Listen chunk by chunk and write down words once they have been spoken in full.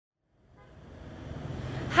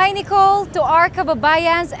Hi Nicole, to our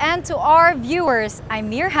kababayans and to our viewers, I'm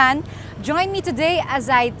Mirhan. Join me today as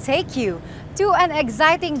I take you to an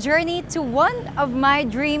exciting journey to one of my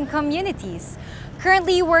dream communities.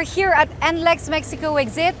 Currently, we're here at NLEX Mexico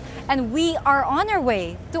exit and we are on our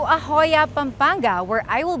way to Ajoya Pampanga, where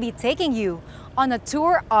I will be taking you on a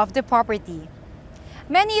tour of the property.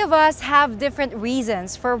 Many of us have different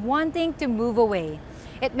reasons for wanting to move away.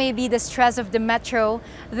 It may be the stress of the metro,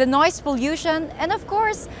 the noise pollution, and of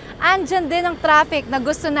course, andyan din ang traffic na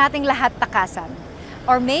gusto nating lahat takasan.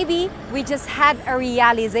 Or maybe we just had a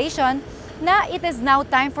realization na it is now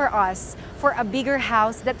time for us for a bigger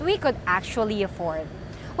house that we could actually afford.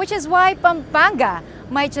 Which is why Pampanga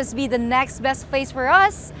might just be the next best place for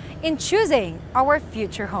us in choosing our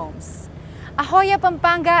future homes. Ajoya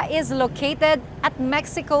Pampanga is located at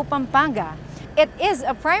Mexico, Pampanga. It is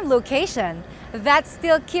a prime location that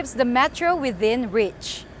still keeps the metro within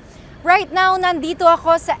reach. Right now, nandito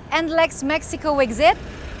ako sa NLEX Mexico exit,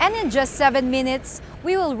 and in just 7 minutes,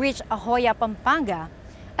 we will reach Ajoya Pampanga.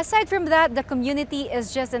 Aside from that, the community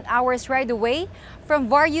is just an hour's ride away from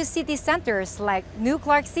various city centers like New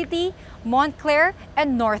Clark City, Montclair,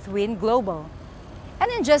 and Northwind Global. And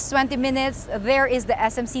in just 20 minutes, there is the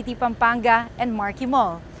SMCT Pampanga and Marquee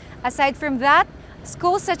Mall. Aside from that,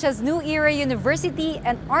 schools such as New Era University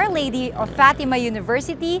and Our Lady of Fatima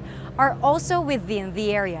University are also within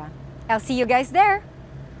the area. I'll see you guys there.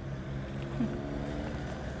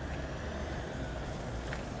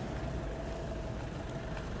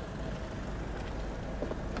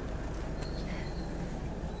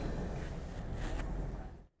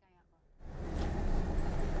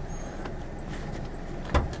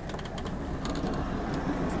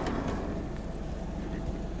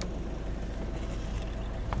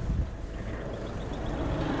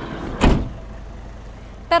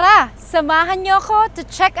 Tara, samahan niyo ako to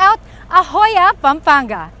check out Ajoya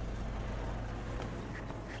Pampanga.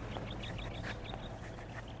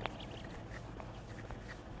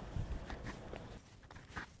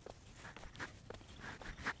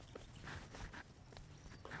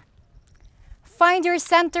 Find your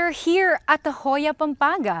center here at Ajoya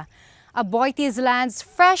Pampanga, Aboitiz Land's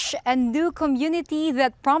fresh and new community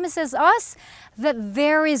that promises us that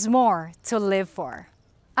there is more to live for.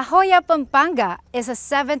 Ajoya Pampanga is a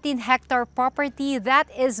 17-hectare property that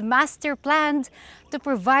is master planned to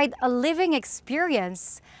provide a living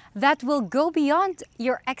experience that will go beyond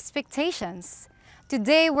your expectations.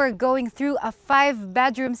 Today, we're going through a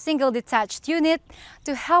 5-bedroom single detached unit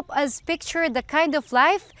to help us picture the kind of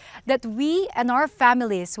life that we and our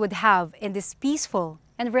families would have in this peaceful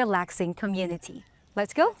and relaxing community.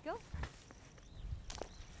 Let's go.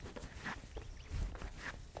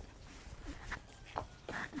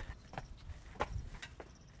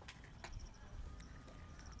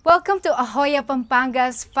 Welcome to Ajoya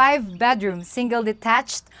Pampanga's 5-bedroom single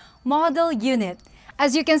detached model unit.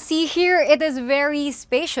 As you can see here, it is very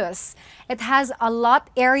spacious. It has a lot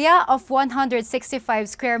area of 165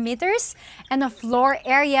 square meters and a floor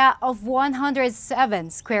area of 107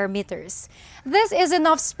 square meters. This is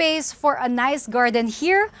enough space for a nice garden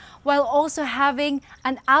here while also having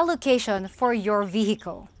an allocation for your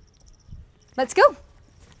vehicle. Let's go!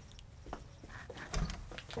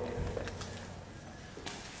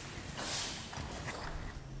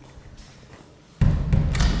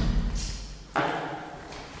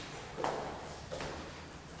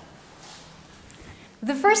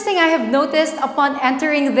 The first thing I have noticed upon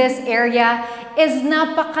entering this area is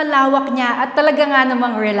napakalawak niya at talaga nga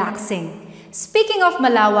namang relaxing. Speaking of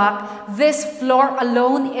malawak, this floor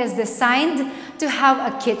alone is designed to have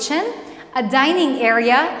a kitchen, a dining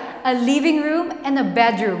area, a living room, and a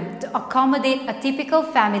bedroom to accommodate a typical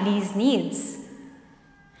family's needs.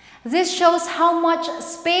 This shows how much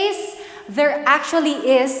space there actually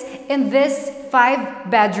is in this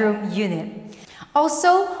 5-bedroom unit.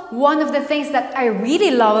 Also, one of the things that I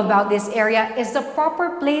really love about this area is the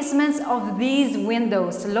proper placements of these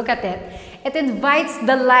windows. Look at it. It invites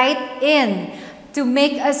the light in to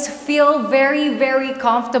make us feel very, very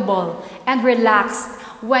comfortable and relaxed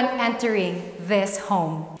when entering this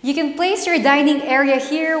home. You can place your dining area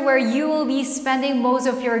here where you will be spending most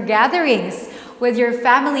of your gatherings with your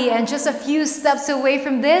family, and just a few steps away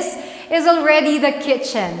from this is already the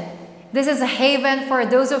kitchen. This is a haven for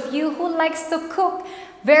those of you who likes to cook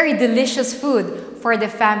very delicious food for the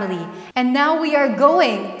family. And now we are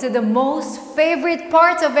going to the most favorite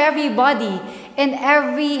part of everybody in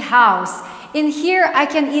every house. In here, I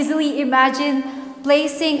can easily imagine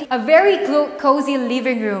placing a very cozy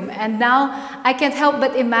living room. And now I can't help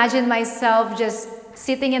but imagine myself just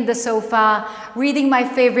sitting in the sofa, reading my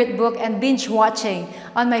favorite book and binge watching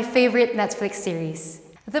on my favorite Netflix series.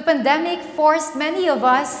 The pandemic forced many of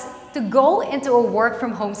us to go into a work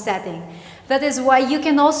from home setting. That is why you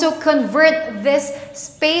can also convert this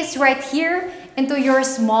space right here into your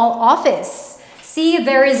small office. See,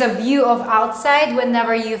 there is a view of outside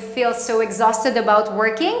whenever you feel so exhausted about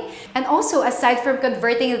working. And also, aside from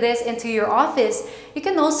converting this into your office, you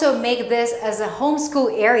can also make this as a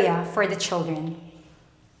homeschool area for the children.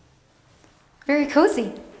 Very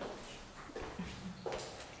cozy.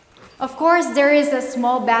 Of course, there is a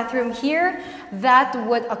small bathroom here that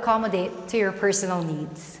would accommodate to your personal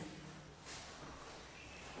needs.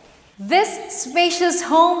 This spacious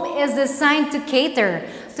home is designed to cater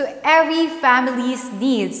to every family's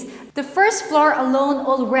needs. The first floor alone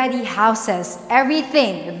already houses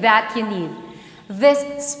everything that you need.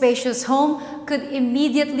 This spacious home could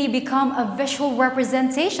immediately become a visual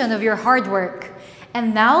representation of your hard work.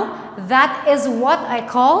 And now, that is what I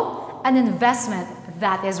call an investment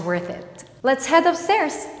that is worth it. Let's head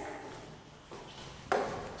upstairs.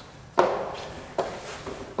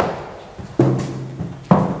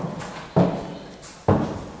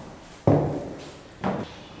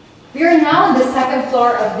 We are now on the second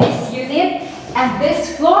floor of this unit, and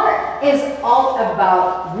this floor is all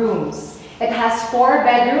about rooms. It has 4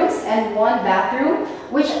 bedrooms and 1 bathroom,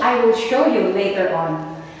 which I will show you later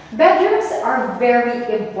on. Bedrooms are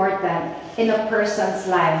very important in a person's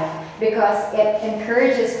life because it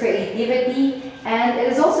encourages creativity, and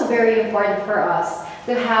it is also very important for us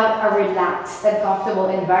to have a relaxed and comfortable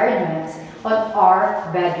environment on our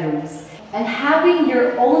bedrooms. And having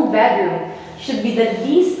your own bedroom should be the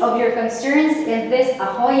least of your concerns in this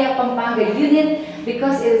Ajoya Pampanga unit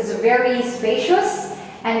because it is very spacious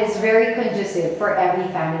and it's very conducive for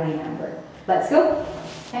every family member. Let's go!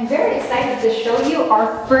 I'm very excited to show you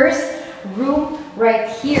our first room right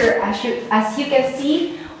here. As you can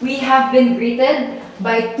see, we have been greeted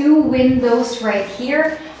by 2 windows right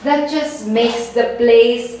here that just makes the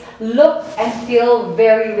place look and feel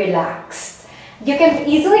very relaxed. You can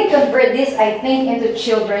easily convert this, I think, into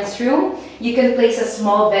children's room. You can place a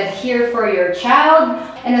small bed here for your child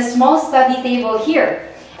and a small study table here.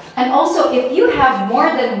 And also, if you have more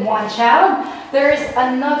than 1 child, there is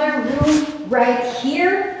another room right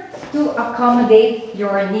here to accommodate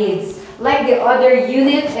your needs. Like the other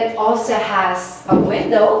unit, it also has a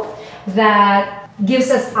window that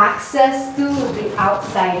gives us access to the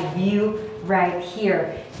outside view right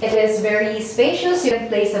here. It is very spacious. You can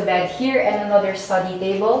place a bed here and another study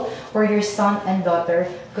table where your son and daughter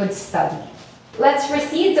could study. Let's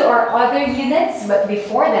proceed to our other units, but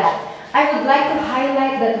before that, I would like to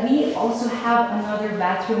highlight that we also have another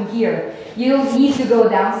bathroom here. You don't need to go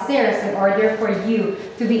downstairs in order for you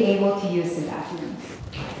to be able to use the bathroom.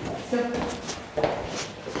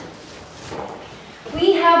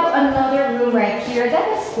 We have another room right here that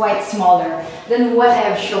is quite smaller than what I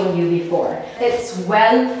have shown you before. It's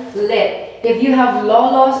well lit. If you have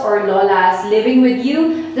lolos or lolas living with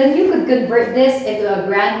you, then you could convert this into a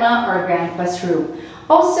grandma or grandpa's room.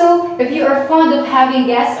 Also, if you are fond of having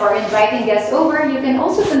guests or inviting guests over, you can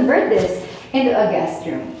also convert this into a guest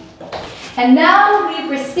room. And now we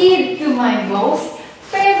proceed to my most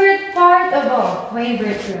favorite part of all,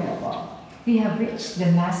 favorite room of all. We have reached the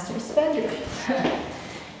master's bedroom.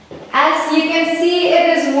 As you can see,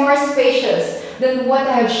 it is more spacious than what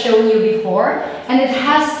I have shown you before, and it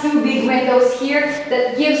has 2 big windows here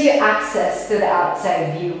that gives you access to the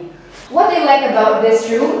outside view. What I like about this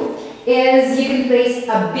room is you can place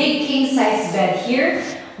a big king-size bed here,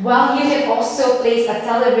 while you can also place a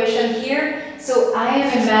television here. So I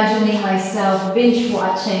am imagining myself binge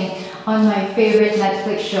watching on my favorite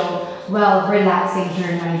Netflix show while relaxing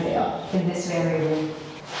during my day off in this very room.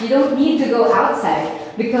 You don't need to go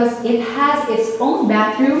outside because it has its own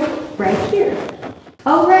bathroom right here.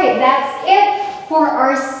 Alright, that's it for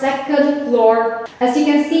our second floor. As you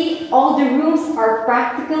can see, all the rooms are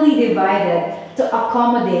practically divided to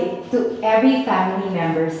accommodate to every family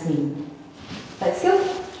member's need. Let's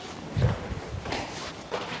go!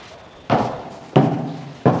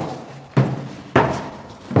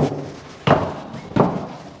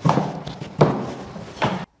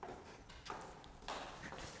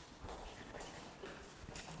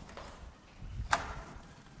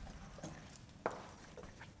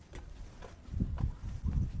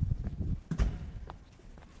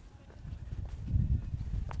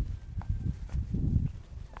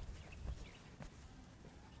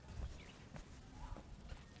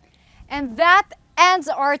 And that ends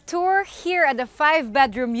our tour here at the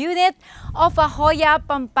 5-bedroom unit of Ajoya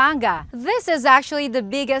Pampanga. This is actually the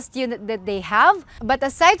biggest unit that they have. But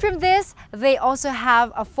aside from this, they also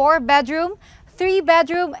have a 4-bedroom,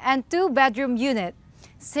 3-bedroom, and 2-bedroom unit.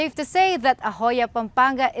 Safe to say that Ajoya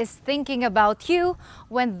Pampanga is thinking about you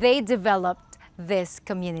when they developed this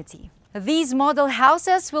community. These model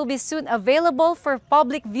houses will be soon available for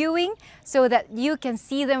public viewing so that you can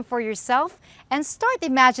see them for yourself and start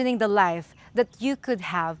imagining the life that you could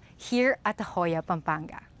have here at Ajoya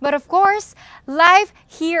Pampanga. But of course, life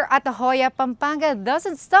here at Ajoya Pampanga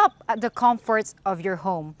doesn't stop at the comforts of your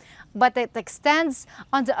home, but it extends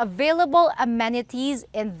on the available amenities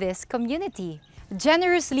in this community.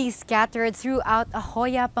 Generously scattered throughout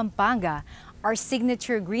Ajoya Pampanga are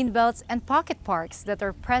signature greenbelts and pocket parks that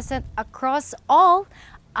are present across all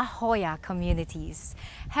Ajoya communities.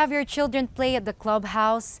 Have your children play at the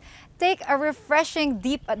clubhouse, take a refreshing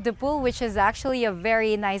dip at the pool, which is actually a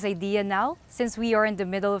very nice idea now since we are in the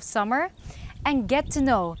middle of summer, and get to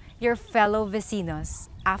know your fellow vecinos.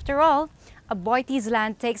 After all, Aboitiz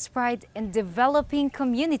Land takes pride in developing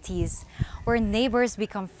communities where neighbors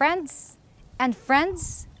become friends and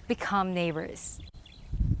friends become neighbors.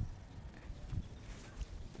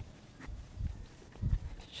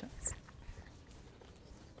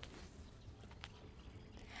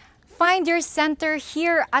 Find your center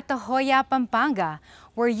here at Ajoya Pampanga,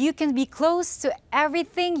 where you can be close to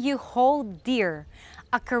everything you hold dear.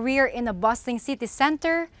 A career in a bustling city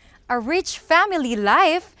center, a rich family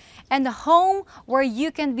life, and a home where you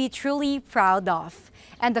can be truly proud of.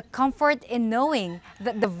 And the comfort in knowing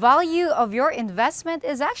that the value of your investment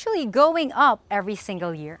is actually going up every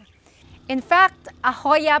single year. In fact,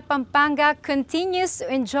 Ajoya Pampanga continues to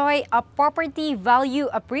enjoy a property value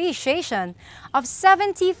appreciation of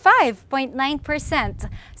 75.9%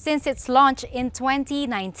 since its launch in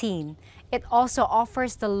 2019. It also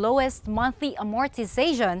offers the lowest monthly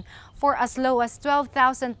amortization for as low as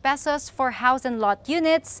 12,000 pesos for house and lot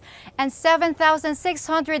units and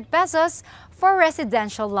 7,600 pesos for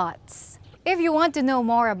residential lots. If you want to know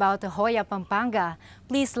more about Ajoya Pampanga,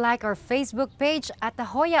 please like our Facebook page at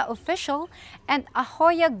Ajoya Official and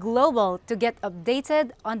Ajoya Global to get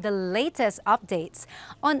updated on the latest updates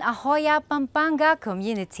on Ajoya Pampanga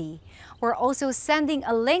community. We're also sending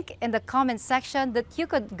a link in the comment section that you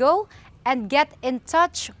could go and get in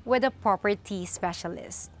touch with a property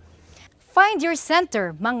specialist. Find your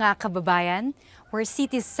center, mga kababayan, where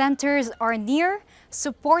city centers are near,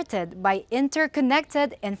 supported by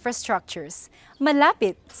interconnected infrastructures.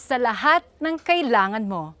 Malapit sa lahat ng kailangan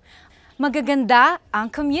mo. Magaganda ang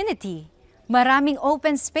community. Maraming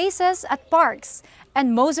open spaces at parks.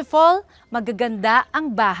 And most of all, magaganda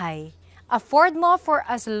ang bahay. Afford mo for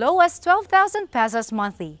as low as 12,000 pesos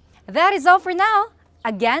monthly. That is all for now.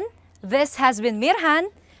 Again, this has been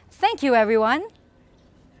Mirhan. Thank you, everyone.